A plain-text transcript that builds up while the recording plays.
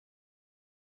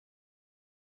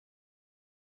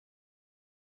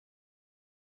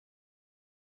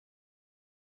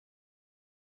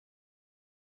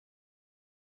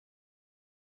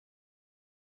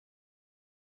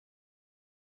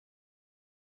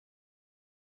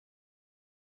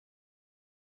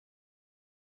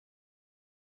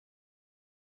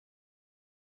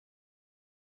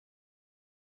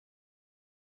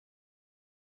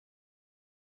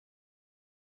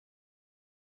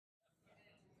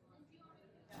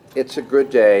It's a good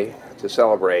day to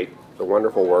celebrate the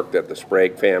wonderful work that the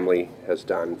Sprague family has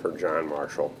done for John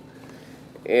Marshall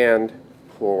and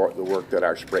for the work that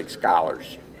our Sprague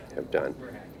scholars have done.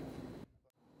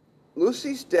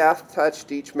 Lucy's death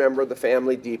touched each member of the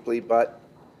family deeply, but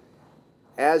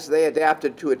as they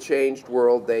adapted to a changed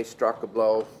world, they struck a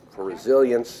blow for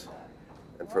resilience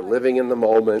and for living in the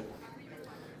moment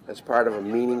as part of a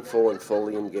meaningful and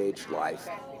fully engaged life.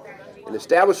 In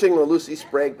establishing the Lucy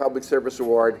Sprague Public Service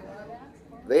Award,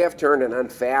 they have turned an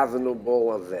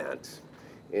unfathomable event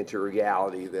into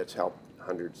reality that's helped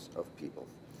hundreds of people.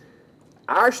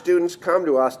 Our students come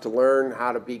to us to learn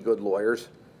how to be good lawyers,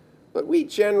 but we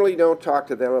generally don't talk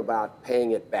to them about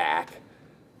paying it back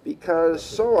because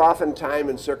so often time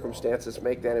and circumstances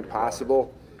make that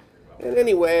impossible, and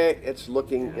anyway, it's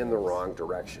looking in the wrong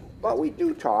direction. But we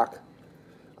do talk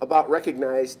about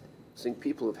recognizing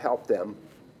people who've helped them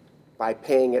by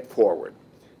paying it forward,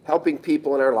 helping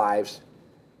people in our lives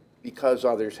because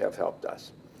others have helped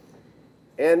us.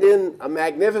 And in a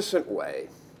magnificent way,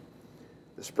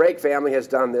 the Sprague family has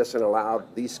done this and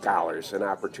allowed these scholars an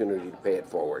opportunity to pay it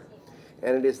forward.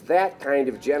 And it is that kind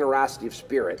of generosity of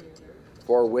spirit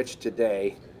for which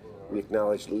today we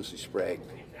acknowledge Lucy Sprague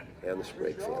and the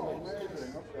Sprague family.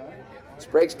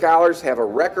 Sprague scholars have a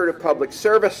record of public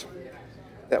service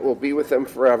that will be with them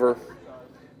forever,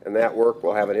 and that work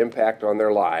will have an impact on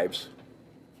their lives,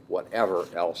 whatever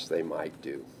else they might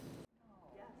do.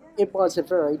 It was a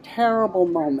very terrible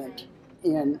moment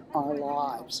in our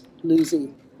lives,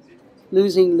 losing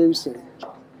Lucy.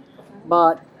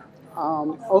 But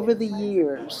over the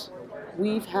years,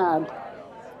 we've had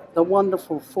the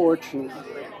wonderful fortune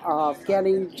of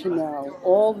getting to know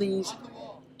all these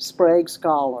Sprague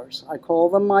scholars. I call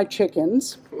them my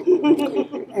chickens.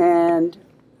 And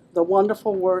the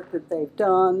wonderful work that they've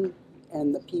done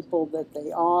and the people that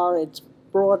they are, it's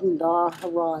broadened our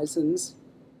horizons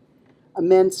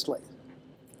immensely.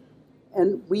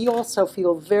 And we also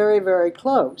feel very, very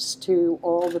close to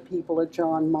all the people at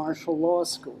John Marshall Law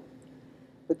School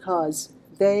because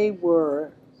they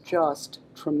were just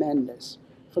tremendous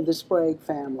for the Sprague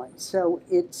family. So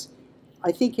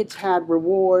I think it's had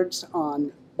rewards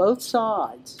on both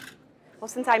sides. Well,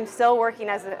 since I'm still working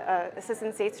as an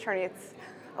assistant state's attorney, it's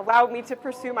allowed me to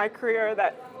pursue my career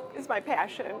that is my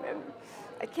passion, and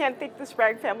I can't thank the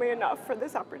Sprague family enough for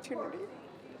this opportunity.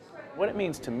 What it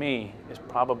means to me is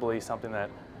probably something that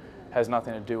has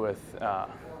nothing to do with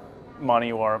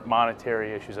money or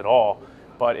monetary issues at all,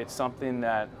 but it's something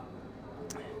that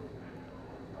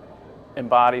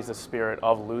embodies the spirit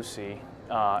of Lucy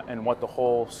and what the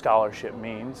whole scholarship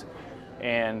means.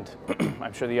 And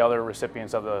I'm sure the other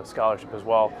recipients of the scholarship as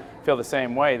well feel the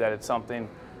same way, that it's something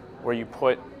where you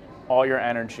put all your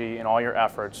energy and all your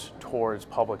efforts towards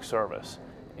public service.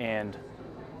 And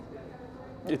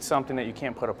it's something that you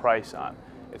can't put a price on.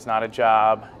 It's not a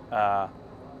job,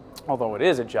 although it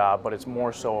is a job, but it's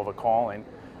more so of a calling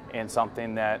and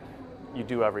something that you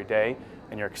do every day,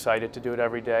 and you're excited to do it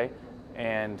every day,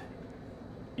 and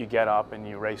you get up and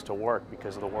you race to work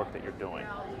because of the work that you're doing.